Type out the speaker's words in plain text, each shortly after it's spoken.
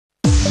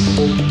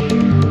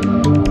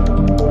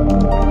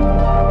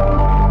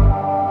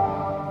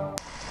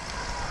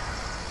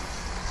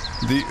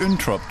The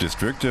Untrop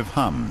district of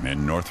Hamm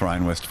in North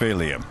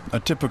Rhine-Westphalia, a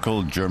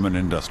typical German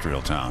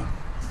industrial town.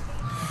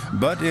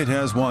 But it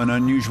has one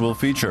unusual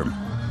feature.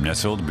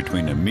 Nestled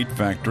between a meat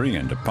factory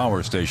and a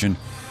power station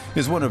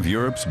is one of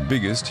Europe's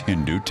biggest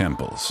Hindu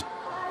temples.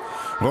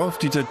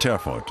 Rolf-Dieter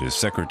Terfort is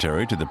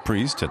secretary to the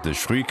priest at the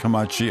Sri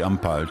Kamachi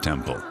Ampal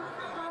temple.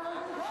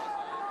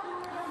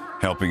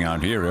 Helping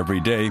out here every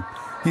day,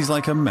 he's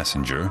like a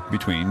messenger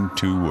between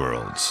two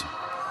worlds.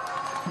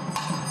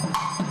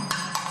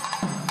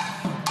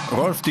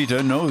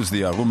 Rolf-Dieter knows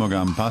the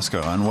Arumugam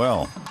Paskaran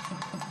well.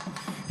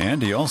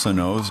 And he also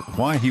knows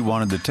why he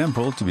wanted the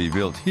temple to be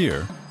built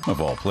here,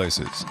 of all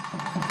places.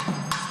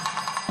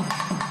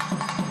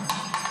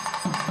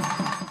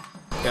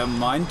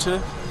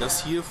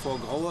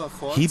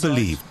 He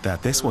believed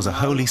that this was a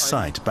holy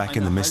site back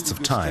in the mists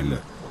of time.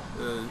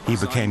 He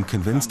became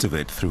convinced of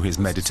it through his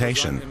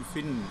meditation.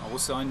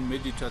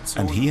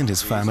 And he and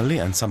his family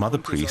and some other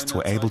priests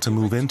were able to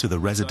move into the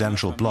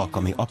residential block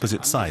on the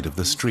opposite side of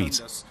the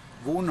street.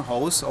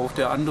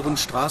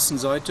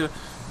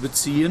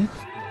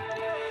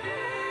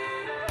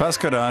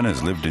 Paskaran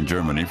has lived in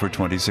Germany for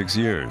 26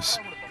 years.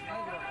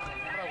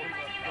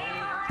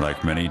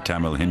 Like many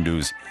Tamil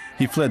Hindus,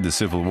 he fled the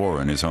civil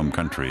war in his home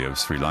country of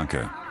Sri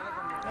Lanka.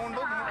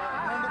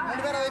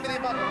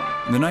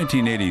 The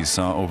 1980s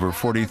saw over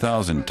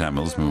 40,000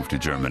 Tamils move to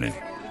Germany.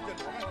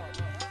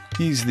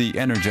 He's the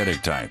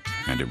energetic type,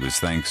 and it was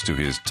thanks to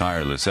his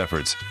tireless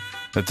efforts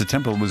that the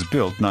temple was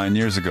built 9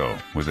 years ago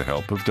with the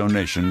help of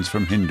donations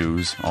from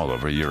Hindus all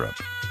over Europe.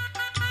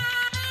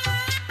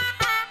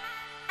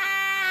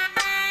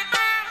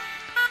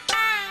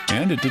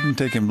 And it didn't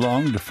take him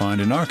long to find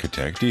an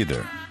architect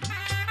either.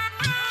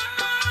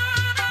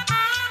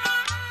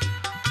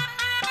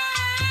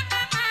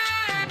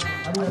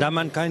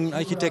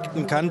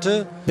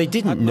 They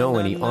didn't know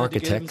any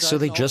architects, so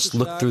they just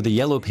looked through the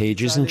yellow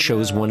pages and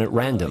chose one at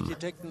random.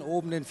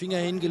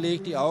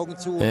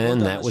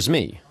 And that was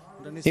me.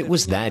 It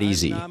was that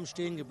easy.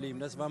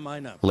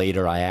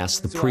 Later I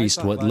asked the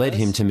priest what led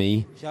him to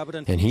me,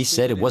 and he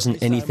said it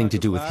wasn't anything to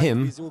do with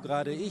him,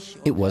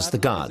 it was the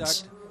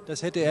gods.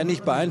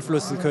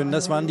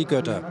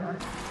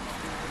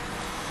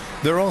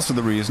 They're also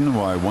the reason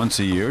why once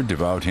a year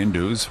devout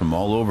Hindus from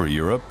all over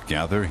Europe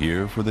gather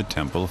here for the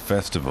temple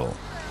festival.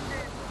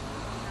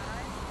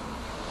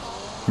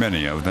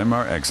 Many of them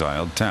are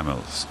exiled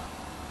Tamils.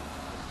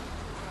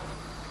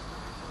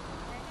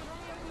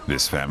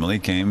 This family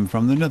came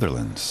from the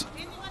Netherlands.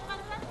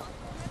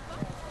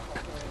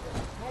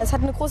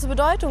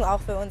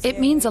 It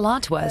means a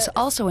lot to us,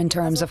 also in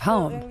terms of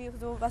home.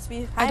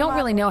 I don't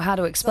really know how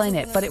to explain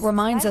it, but it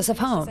reminds us of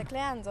home.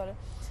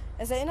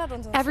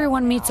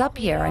 Everyone meets up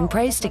here and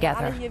prays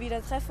together.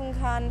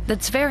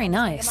 That's very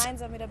nice.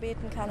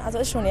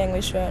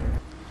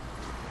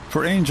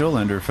 For Angel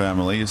and her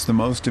family, it's the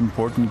most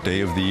important day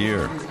of the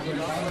year.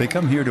 They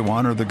come here to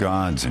honor the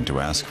gods and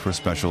to ask for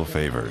special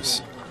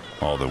favors.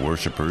 All the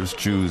worshippers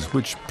choose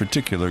which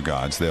particular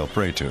gods they'll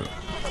pray to.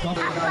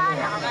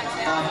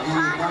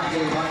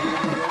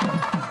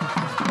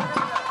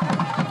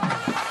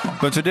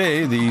 But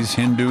today, these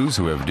Hindus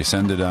who have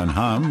descended on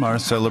Hamm are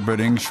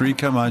celebrating Sri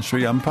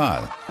Kamachi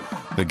Ampal,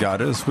 the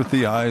goddess with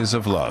the eyes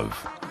of love,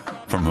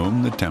 from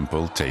whom the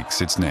temple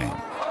takes its name.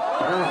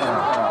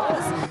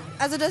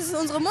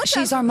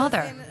 She's our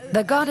mother.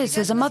 The goddess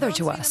is a mother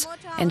to us,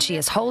 and she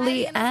is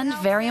holy and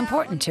very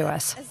important to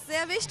us.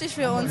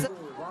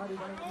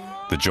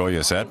 The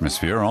joyous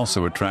atmosphere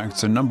also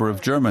attracts a number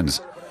of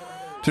Germans.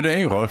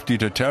 Today,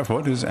 Rolf-Dieter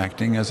Terfort is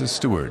acting as a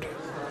steward.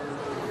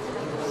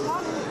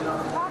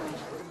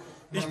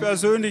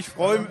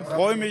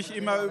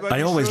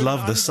 I always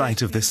love the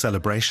sight of this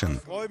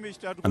celebration,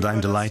 and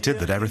I'm delighted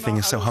that everything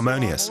is so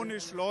harmonious.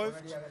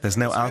 There's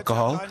no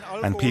alcohol,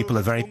 and people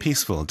are very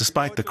peaceful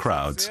despite the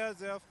crowds.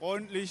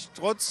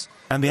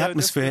 And the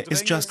atmosphere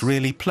is just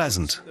really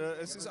pleasant.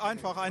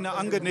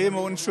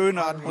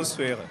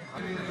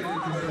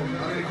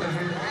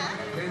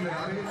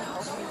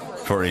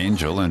 For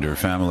Angel and her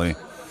family,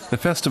 the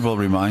festival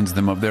reminds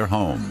them of their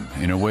home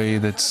in a way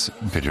that's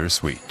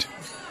bittersweet.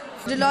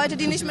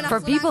 For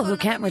people who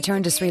can't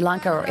return to Sri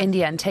Lanka or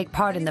India and take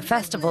part in the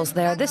festivals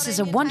there, this is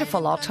a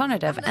wonderful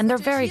alternative, and they're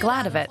very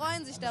glad of it.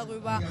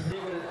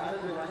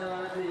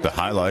 The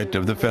highlight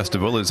of the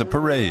festival is a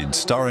parade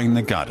starring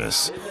the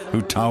goddess,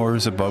 who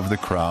towers above the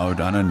crowd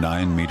on a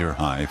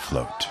 9-meter-high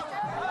float.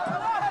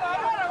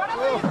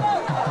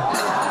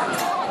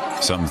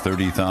 Some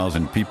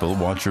 30,000 people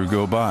watch her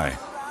go by.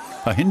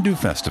 A Hindu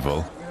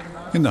festival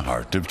in the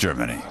heart of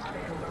Germany.